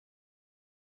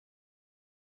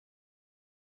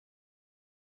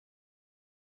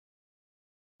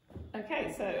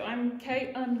Okay, so I'm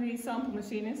Kate, I'm the sample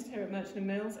machinist here at Merchant &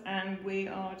 Mills, and we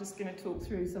are just going to talk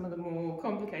through some of the more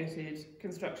complicated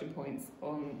construction points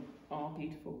on our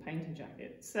beautiful Paynter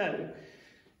jacket. So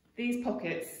these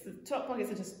pockets, the top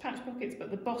pockets are just patch pockets,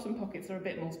 but the bottom pockets are a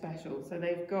bit more special. So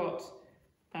they've got,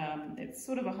 it's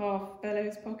sort of a half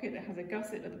bellows pocket that has a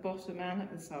gusset at the bottom and at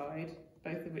the side,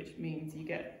 both of which means you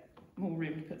get more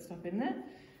room to put stuff in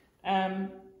there.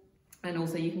 And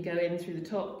also you can go in through the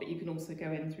top, but you can also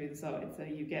go in through the side, so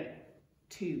you get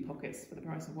two pockets for the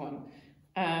price of one.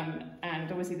 And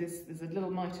obviously there's a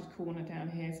little mitered corner down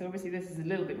here, so obviously this is a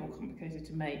little bit more complicated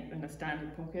to make than a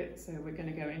standard pocket, so we're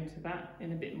going to go into that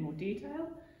in a bit more detail.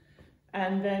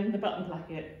 And then the button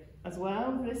placket as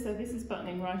well. So this is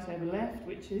buttoning right over left,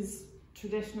 which is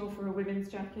traditional for a women's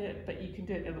jacket, but you can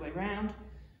do it the other way around.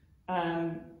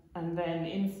 And then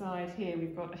inside here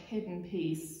we've got a hidden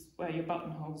piece where your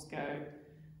buttonholes go,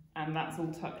 and that's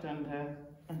all tucked under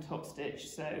and top stitched.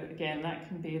 So again, that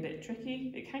can be a bit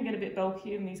tricky. It can get a bit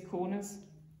bulky in these corners.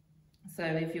 So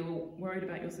if you're worried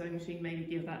about your sewing machine, maybe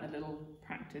give that a little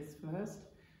practice first.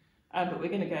 But we're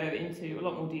going to go into a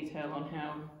lot more detail on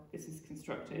how this is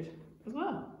constructed as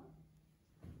well.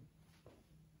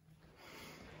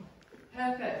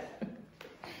 Perfect.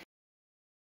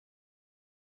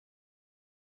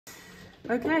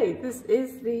 Okay, this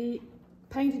is the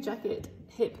Paynter jacket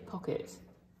hip pocket.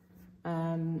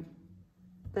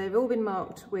 They've all been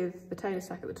marked with the tailor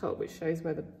stack at the top, which shows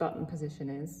where the button position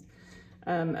is.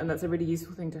 And that's a really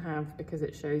useful thing to have because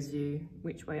it shows you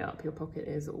which way up your pocket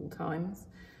is at all times.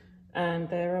 And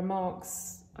there are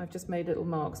marks, I've just made little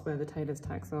marks where the tailor's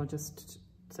tacks are, just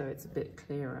so it's a bit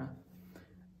clearer.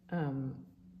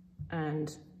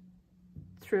 And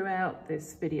throughout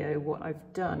this video, what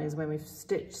I've done is when we've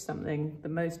stitched something, the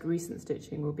most recent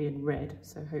stitching will be in red,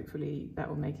 so hopefully that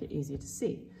will make it easier to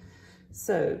see.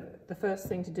 So the first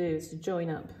thing to do is to join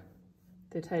up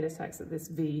the tailor tacks at this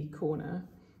V corner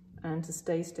and to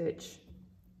stay stitch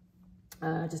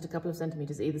just a couple of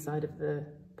centimetres either side of the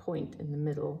point in the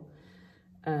middle.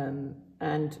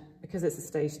 And because it's a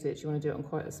stay stitch, you want to do it on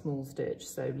quite a small stitch,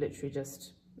 so literally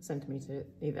just a centimetre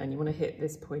either, and you want to hit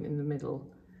this point in the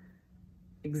middle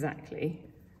exactly.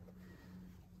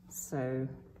 So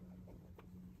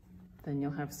then you'll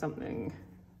have something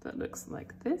that looks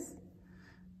like this.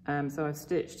 So I've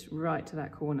stitched right to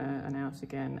that corner and out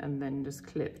again, and then just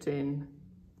clipped in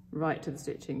right to the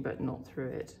stitching but not through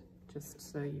it, just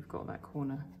so you've got that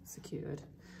corner secured.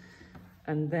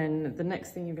 And then the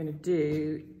next thing you're going to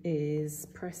do is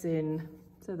press in.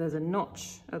 So there's a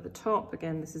notch at the top.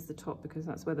 Again, this is the top because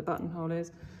that's where the buttonhole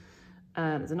is.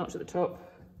 There's a notch at the top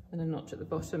and a notch at the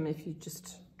bottom. If you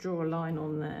just draw a line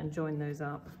on there and join those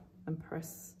up and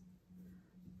press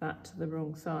that to the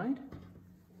wrong side,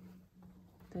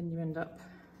 then you end up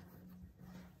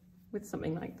with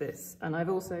something like this. And I've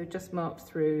also just marked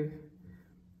through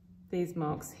these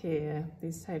marks here,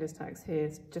 these tailor's tacks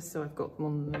here, just so I've got them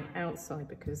on the outside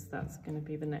because that's going to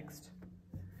be the next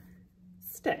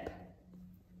step.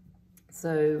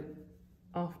 So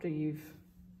after you've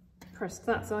pressed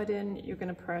that side in, you're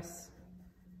going to press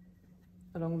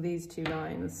along these two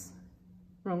lines,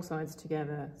 wrong sides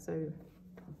together. So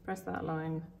press that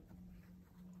line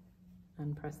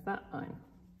and press that line.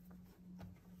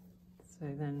 So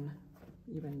then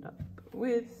you end up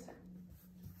with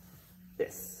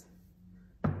this.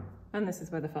 And this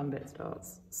is where the fun bit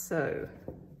starts. So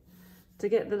to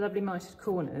get the lovely mitered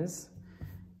corners,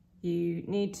 you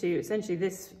need to, essentially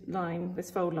this line, this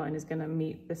fold line is going to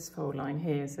meet this fold line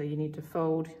here. So you need to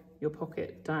fold your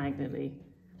pocket diagonally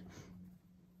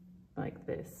like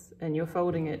this. And you're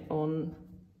folding it on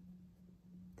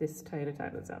this tailor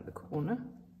tack that's at the corner.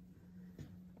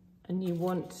 And you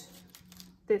want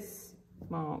this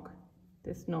mark,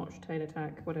 this notch, tailor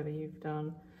tack, whatever you've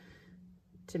done,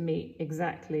 to meet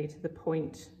exactly to the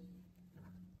point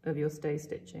of your stay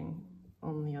stitching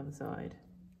on the other side.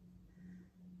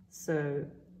 So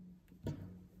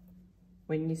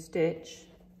when you stitch,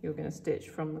 you're going to stitch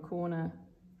from the corner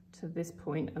to this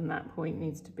point, and that point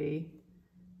needs to be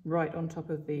right on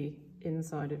top of the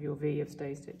inside of your V of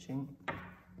stay stitching.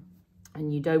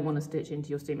 And you don't want to stitch into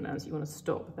your seam allowance, you want to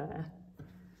stop there.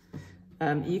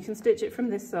 You can stitch it from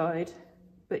this side,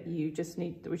 but you just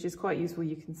need, which is quite useful,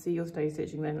 you can see your stay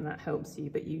stitching then and that helps you,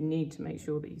 but you need to make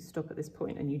sure that you stop at this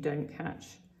point and you don't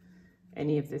catch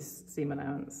any of this seam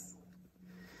allowance.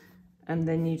 And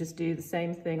then you just do the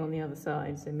same thing on the other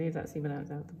side. So move that seam allowance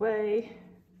out of the way,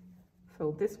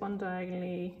 fold this one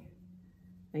diagonally.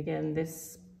 Again,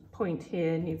 this point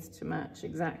here needs to match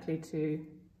exactly to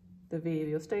the V of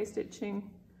your stay stitching.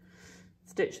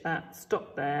 Stitch that,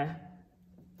 stop there,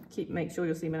 make sure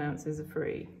your seam allowances are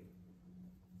free.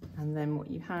 And then what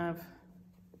you have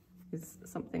is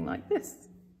something like this.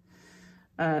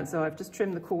 So I've just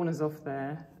trimmed the corners off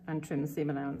there and trimmed the seam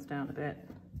allowance down a bit.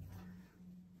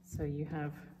 So you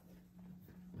have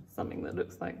something that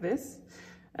looks like this.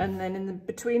 And then in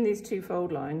between these two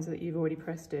fold lines that you've already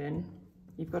pressed in,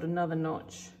 you've got another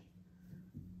notch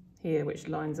here which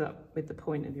lines up with the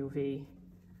point of your V.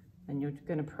 And you're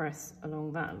going to press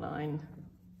along that line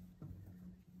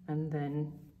and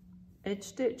then edge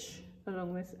stitch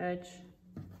along this edge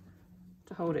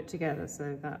to hold it together.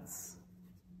 So that's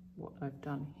what I've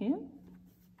done here,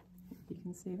 if you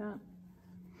can see that.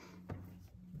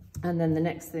 And then the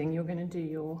next thing, you're going to do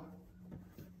your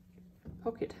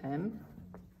pocket hem.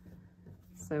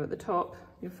 So at the top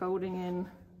you're folding in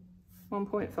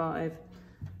 1.5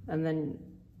 and then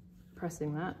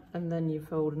pressing that, and then you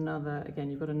fold another, again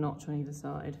you've got a notch on either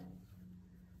side,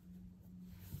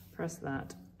 press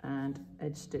that and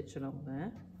edge stitch along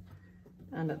there.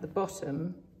 And at the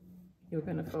bottom you're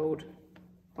going to fold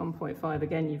 1.5,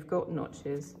 again you've got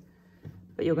notches,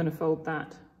 but you're going to fold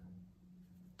that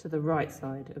to the right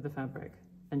side of the fabric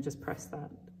and just press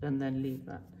that and then leave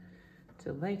that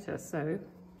till later. So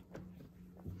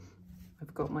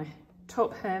I've got my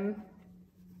top hem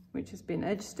which has been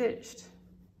edge stitched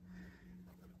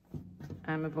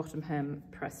and my bottom hem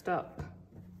pressed up,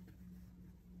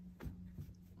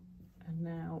 and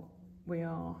now we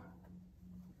are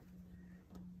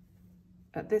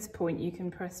at this point. You can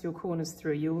press your corners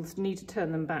through. You'll need to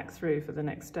turn them back through for the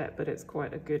next step, but it's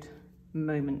quite a good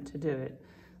moment to do it.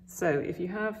 So if you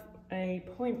have a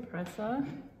point presser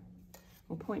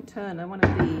or point turner, one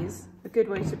of these, a good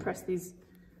way to press these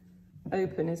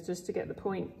open is just to get the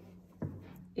point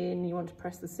in. You want to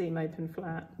press the seam open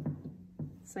flat.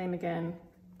 Same again,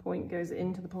 point goes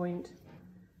into the point,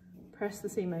 press the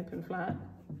seam open flat,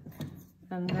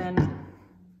 and then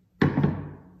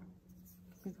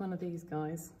with one of these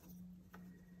guys,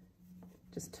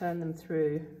 just turn them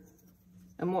through.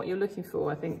 And what you're looking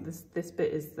for, I think this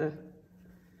bit is the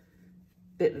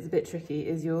bit that's a bit tricky,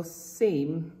 is your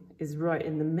seam is right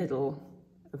in the middle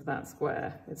of that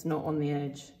square. It's not on the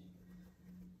edge.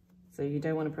 So you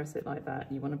don't want to press it like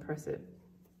that. You want to press it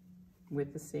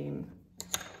with the seam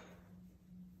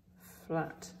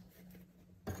flat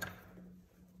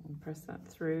and press that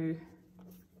through,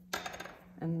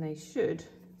 and they should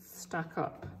stack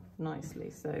up nicely.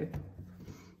 So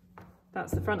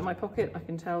that's the front of my pocket, I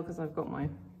can tell because I've got my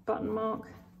button mark.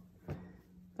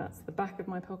 That's the back of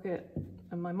my pocket,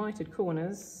 and my mitered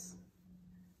corners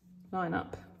line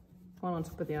up one on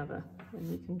top of the other,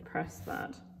 and you can press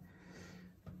that.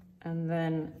 And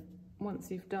then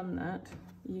once you've done that,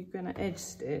 you're going to edge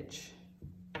stitch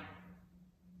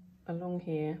along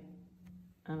here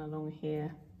and along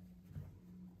here.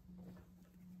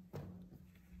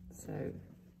 So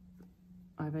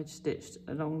I've edge stitched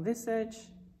along this edge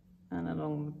and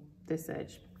along this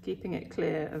edge, keeping it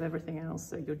clear of everything else,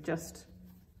 so you're just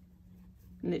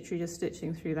literally just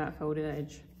stitching through that folded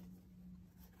edge.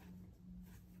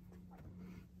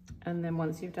 And then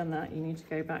once you've done that, you need to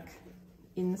go back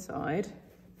inside,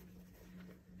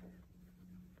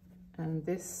 and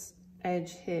this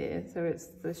edge here, so it's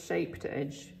the shaped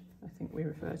edge, I think we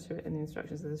refer to it in the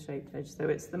instructions as a shaped edge, so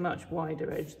it's the much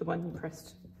wider edge, the one you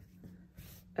pressed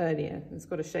earlier. It's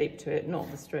got a shape to it, not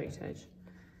the straight edge.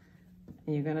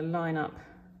 And you're going to line up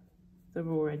the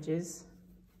raw edges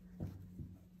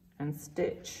and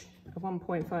stitch a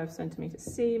 1.5 centimetre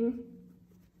seam,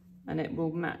 and it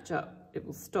will match up, it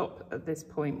will stop at this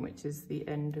point, which is the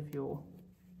end of your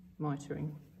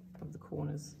mitering of the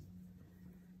corners.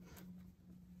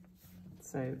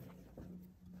 So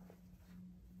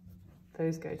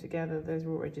those go together, those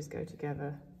raw edges go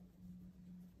together,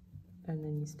 and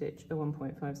then you stitch a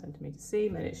 1.5 centimetre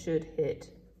seam, and it should hit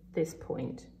this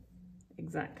point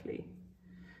exactly.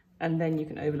 And then you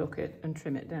can overlock it and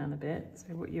trim it down a bit.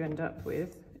 So what you end up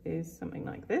with is something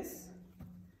like this.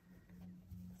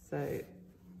 So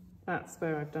that's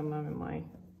where I've done my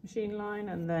machine line,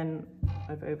 and then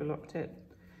I've overlocked it.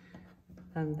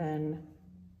 And then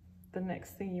the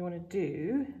next thing you want to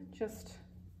do, just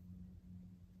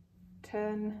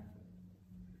turn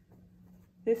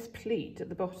this pleat at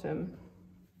the bottom.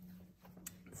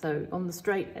 So on the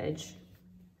straight edge,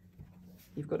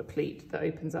 you've got a pleat that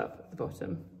opens up at the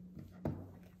bottom.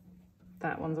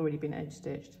 That one's already been edge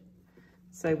stitched.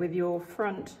 So with your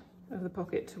front of the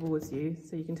pocket towards you,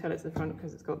 so you can tell it's the front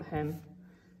because it's got the hem,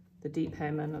 the deep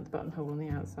hem, and the buttonhole on the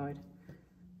outside.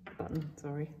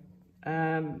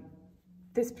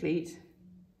 This pleat,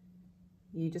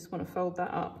 you just want to fold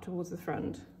that up towards the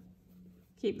front,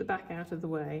 keep the back out of the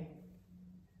way,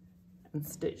 and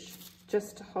stitch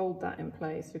just to hold that in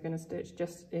place. You're going to stitch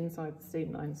just inside the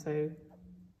seam line, so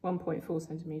 1.4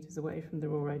 centimeters away from the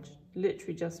raw edge,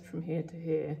 literally just from here to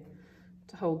here,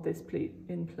 to hold this pleat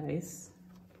in place,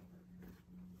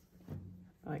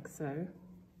 like so.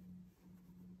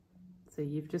 So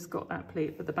you've just got that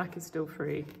pleat, but the back is still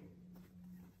free.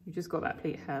 You've just got that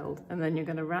pleat held, and then you're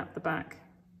going to wrap the back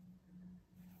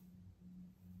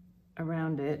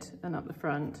around it and up the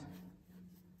front,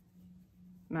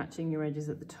 matching your edges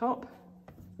at the top.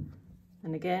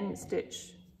 And again,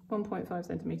 stitch 1.5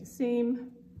 centimeter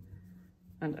seam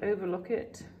and overlock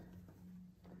it,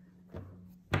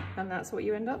 and that's what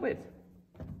you end up with.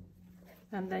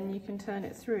 And then you can turn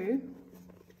it through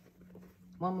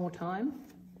one more time,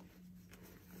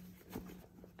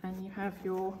 and you have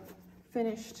your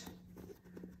finished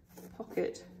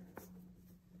pocket.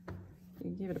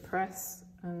 You can give it a press,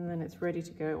 and then it's ready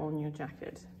to go on your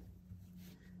jacket.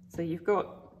 So you've got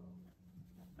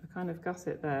a kind of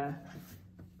gusset there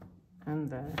and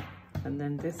there, and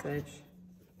then this edge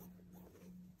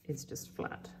is just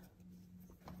flat.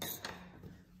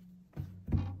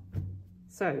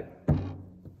 So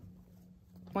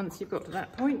once you've got to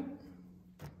that point,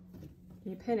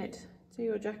 you pin it to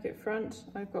your jacket front.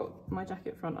 I've got my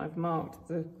jacket front, I've marked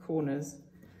the corners.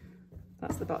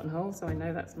 That's the buttonhole, so I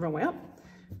know that's the wrong way up.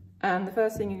 And the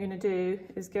first thing you're going to do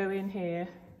is go in here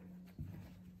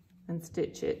and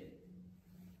stitch it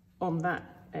on that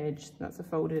edge. That's a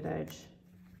folded edge.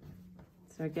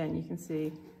 So again, you can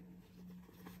see,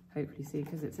 hopefully see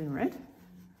because it's in red,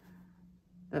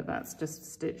 that that's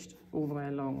just stitched all the way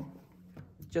along,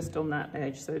 just on that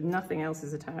edge, so nothing else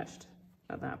is attached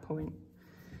at that point.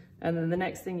 And then the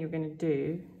next thing you're going to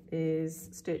do is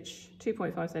stitch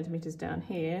 2.5 centimeters down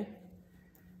here,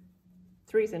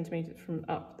 3 centimeters from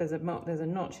up. There's a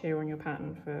notch here on your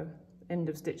pattern for end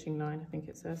of stitching line, I think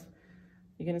it says.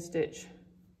 You're going to stitch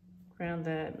around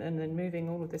there, and then moving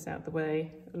all of this out the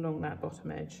way along that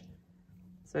bottom edge.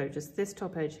 So just this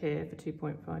top edge here for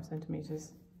 2.5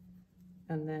 centimeters,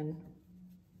 and then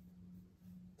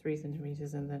 3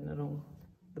 centimeters, and then along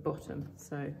the bottom.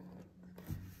 So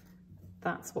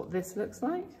that's what this looks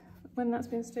like when that's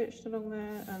been stitched along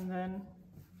there, and then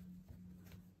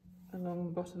along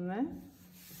the bottom there.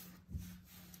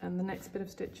 And the next bit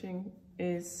of stitching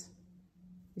is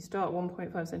you start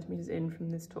 1.5 centimeters in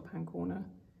from this top hand corner,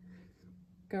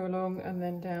 go along and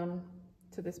then down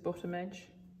to this bottom edge.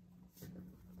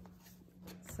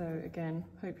 So again,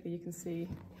 hopefully you can see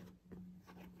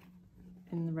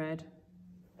in the red,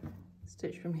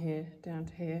 stitch from here down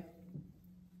to here.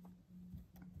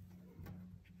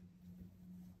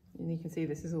 And you can see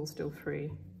this is all still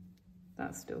free.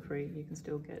 That's still free, you can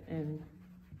still get in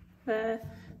there.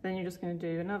 Then you're just going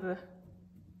to do another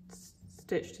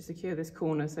stitch to secure this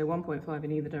corner, so 1.5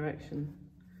 in either direction.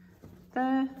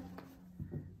 There,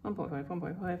 1.5,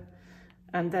 1.5.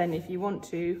 And then if you want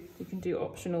to, you can do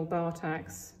optional bar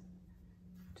tacks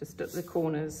just at the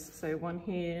corners. So one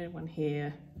here, one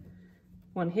here.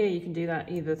 One here, you can do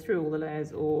that either through all the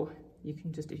layers, or you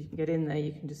can just, if you can get in there,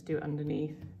 you can just do it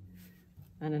underneath.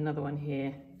 And another one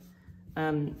here.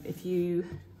 If you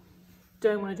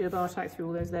don't want to do a bar tack through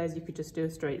all those layers, you could just do a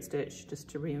straight stitch just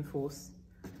to reinforce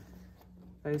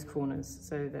those corners.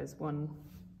 So there's 1,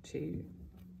 2,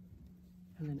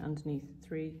 and then underneath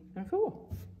 3 and 4.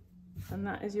 And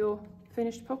that is your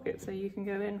finished pocket. So you can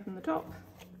go in from the top,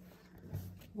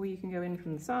 or you can go in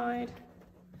from the side,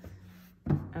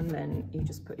 and then you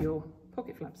just put your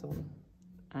pocket flaps on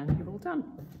and you're all done.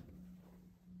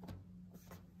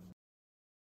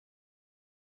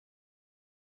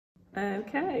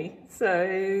 Okay,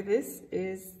 so this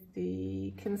is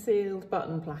the concealed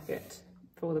button placket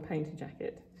for the Paynter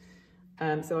jacket.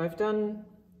 So I've done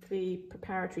the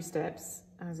preparatory steps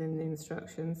as in the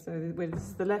instructions. So this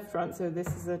is the left front, so this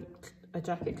is a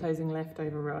jacket closing left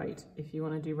over right. If you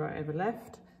want to do right over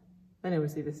left, then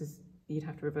obviously this is, you'd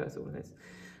have to reverse all of this.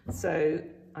 So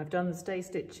I've done the stay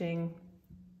stitching.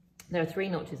 There are 3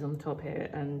 notches on the top here,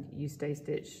 and you stay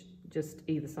stitch just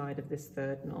either side of this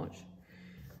 3rd notch.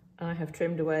 I have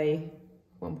trimmed away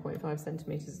 1.5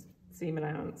 centimeters seam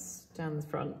allowance down the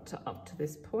front to up to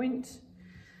this point,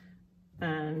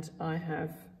 and I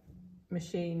have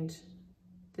machined,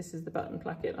 this is the button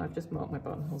placket. I've just marked my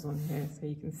buttonholes on here so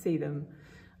you can see them,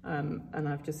 and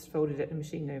I've just folded it and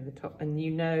machined over the top, and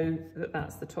you know that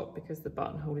that's the top because the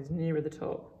buttonhole is nearer the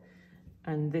top,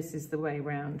 and this is the way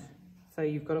round. So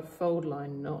you've got a fold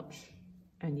line notch,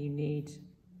 and you need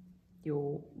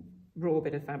your raw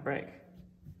bit of fabric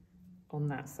on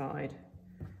that side.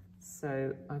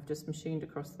 So I've just machined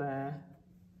across there,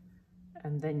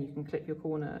 and then you can clip your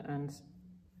corner and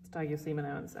stag your seam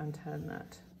allowance and turn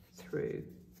that through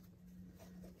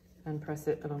and press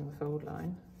it along the fold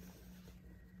line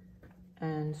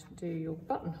and do your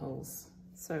buttonholes.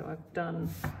 So I've done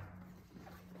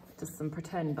just some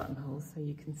pretend buttonholes so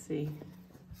you can see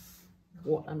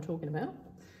what I'm talking about.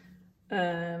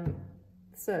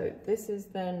 So this is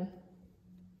then,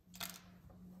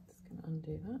 just going to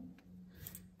undo that.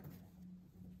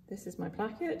 This is my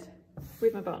placket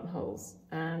with my buttonholes,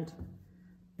 and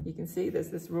you can see there's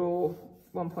this raw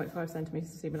 1.5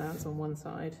 centimetres seam allowance on one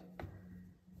side,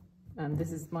 and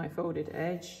this is my folded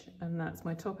edge, and that's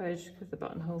my top edge because the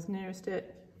buttonhole's nearest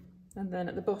it. And then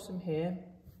at the bottom here,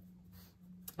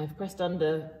 I've pressed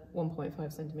under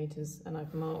 1.5 centimetres and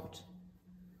I've marked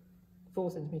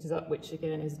 4 centimetres up, which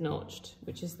again is notched,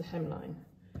 which is the hemline.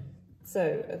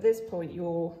 So at this point,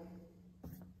 you're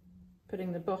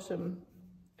putting the bottom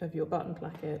of your button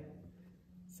placket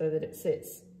so that it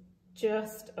sits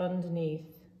just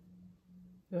underneath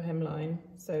your hemline.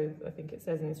 So I think it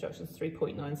says in the instructions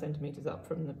 3.9 centimetres up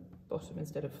from the bottom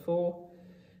instead of 4,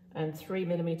 and 3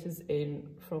 millimetres in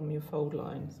from your fold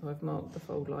line. So I've marked the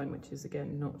fold line, which is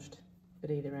again notched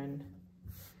at either end.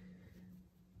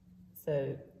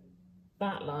 So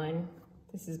that line,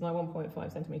 this is my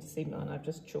 1.5 centimetre seam line, I've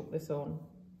just chalked this on.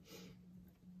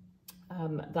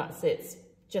 That sits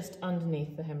just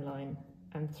underneath the hemline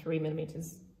and 3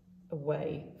 millimetres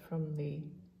away from the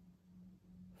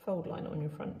fold line on your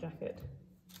front jacket.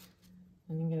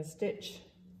 And I'm going to stitch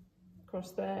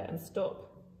across there and stop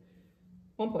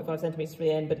 1.5 centimetres to the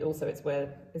end, but also is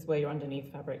where your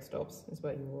underneath fabric stops, is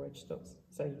where your raw edge stops.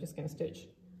 So you're just going to stitch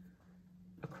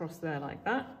across there like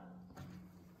that.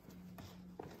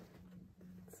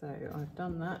 So I've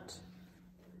done that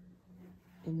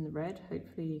in the red,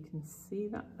 hopefully you can see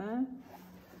that there.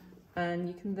 And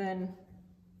you can then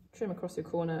trim across your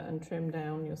corner and trim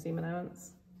down your seam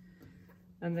allowance.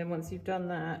 And then once you've done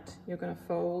that, you're going to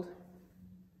fold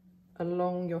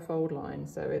along your fold line,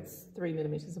 so it's 3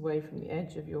 millimetres away from the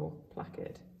edge of your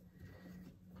placket.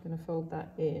 I'm going to fold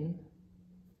that in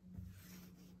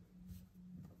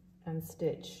and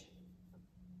stitch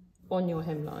on your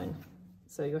hemline.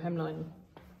 So your hemline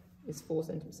is 4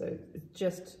 centimetres, so it's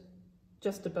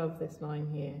just above this line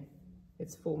here.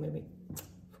 It's 4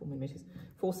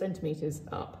 centimetres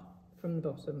up from the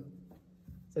bottom.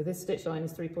 So this stitch line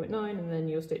is 3.9, and then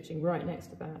you're stitching right next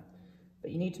to that.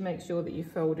 But you need to make sure that you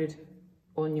folded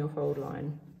on your fold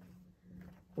line,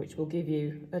 which will give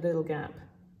you a little gap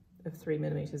of 3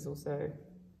 millimetres or so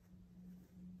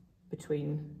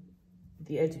between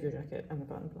the edge of your jacket and the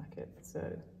button placket.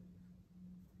 So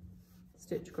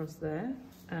stitch across there,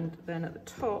 and then at the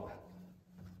top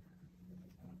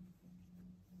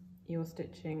you're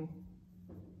stitching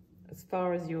as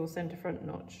far as your centre front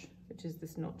notch, which is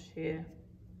this notch here.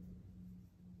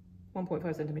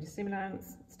 1.5 centimetre seam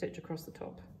allowance, stitch across the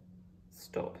top,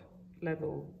 stop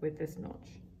level with this notch.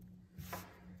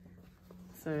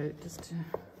 So just to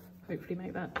hopefully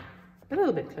make that a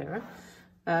little bit clearer,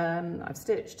 I've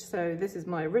stitched, so this is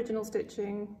my original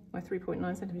stitching, my 3.9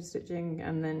 centimetre stitching,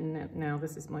 and then now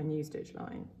this is my new stitch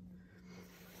line.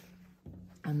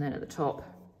 And then at the top,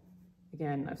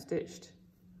 again, I've stitched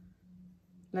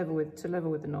level with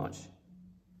the notch,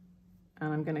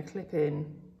 and I'm going to clip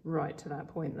in right to that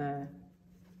point there.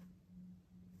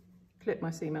 Clip my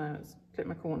seam allowance, clip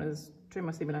my corners, trim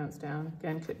my seam allowance down,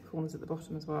 again clip corners at the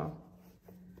bottom as well.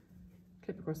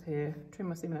 Clip across here, trim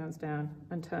my seam allowance down,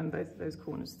 and turn both of those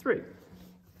corners through.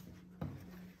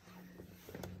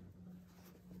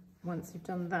 Once you've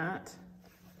done that,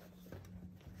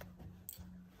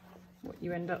 what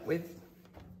you end up with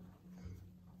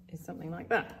is something like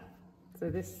that. So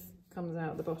this comes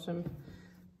out the bottom,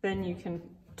 then you can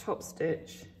top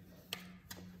stitch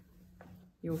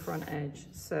your front edge.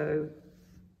 So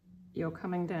you're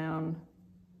coming down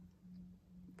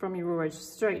from your raw edge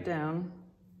straight down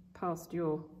past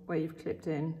your where you've clipped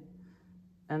in,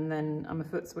 and then I'm a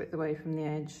foot's width away from the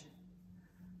edge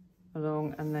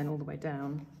along, and then all the way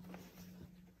down,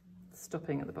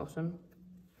 stopping at the bottom.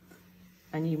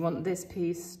 And you want this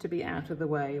piece to be out of the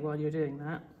way while you're doing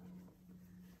that.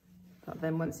 But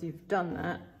then once you've done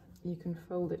that, you can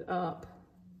fold it up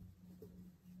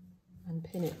and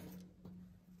pin it.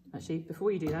 Actually,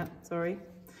 before you do that, sorry,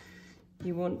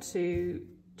 you want to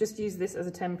just use this as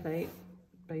a template,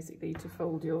 basically, to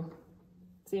fold your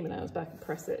seam allowance back and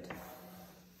press it.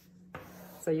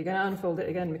 So you're going to unfold it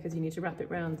again because you need to wrap it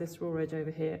around this raw edge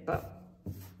over here. But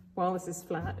while this is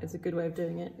flat, it's a good way of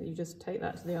doing it. You just take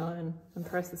that to the iron and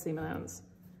press the seam allowance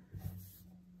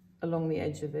along the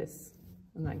edge of this,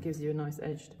 and that gives you a nice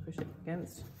edge to push it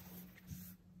against.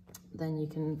 Then you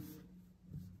can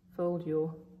fold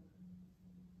your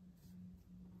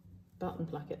button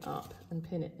placket up and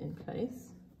pin it in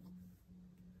place.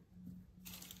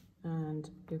 And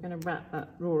you're going to wrap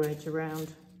that raw edge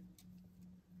around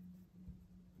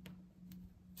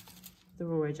the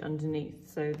raw edge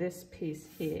underneath. So this piece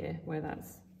here, where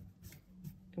that's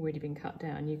already been cut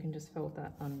down, you can just fold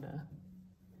that under.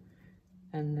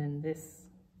 And then this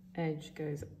edge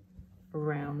goes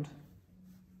around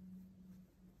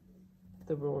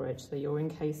the raw edge. So you're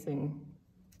encasing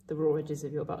the raw edges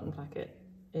of your button placket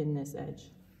in this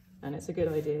edge. And it's a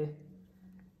good idea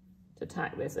to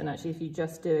tack this. And actually, if you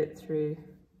just do it through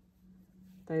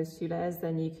those two layers,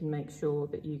 then you can make sure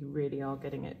that you really are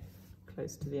getting it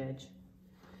close to the edge.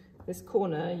 This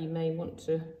corner, you may want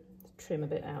to trim a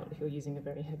bit out if you're using a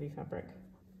very heavy fabric.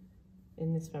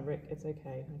 In this fabric, it's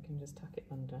okay, I can just tuck it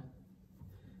under.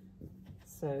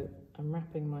 So I'm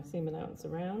wrapping my seam allowance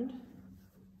around,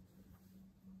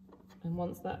 and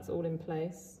once that's all in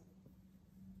place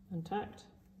and tacked,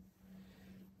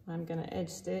 I'm going to edge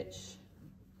stitch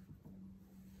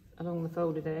along the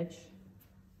folded edge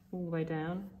all the way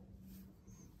down,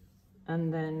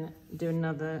 and then do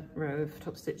another row of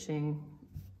top stitching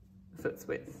foot's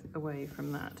width away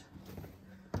from that.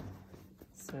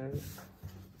 So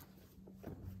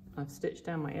I've stitched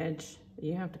down my edge.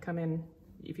 You have to come in,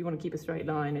 if you want to keep a straight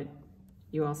line,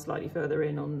 you are slightly further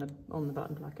in on the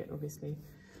button placket, obviously.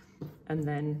 And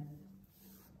then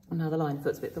another line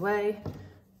foot's width away.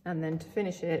 And then to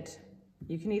finish it,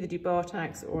 you can either do bar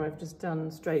tacks, or I've just done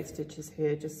straight stitches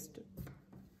here, just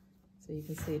so you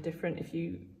can see a different. If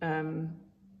you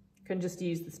can just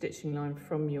use the stitching line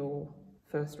from your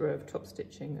first row of top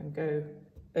stitching and go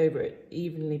over it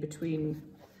evenly between,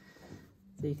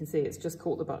 so you can see it's just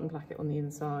caught the button placket on the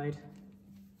inside,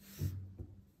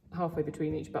 halfway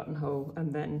between each buttonhole,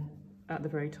 and then at the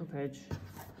very top edge.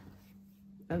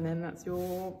 And then that's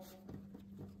your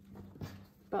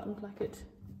button placket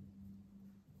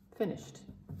finished.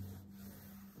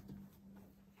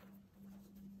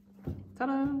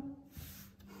 Ta-da!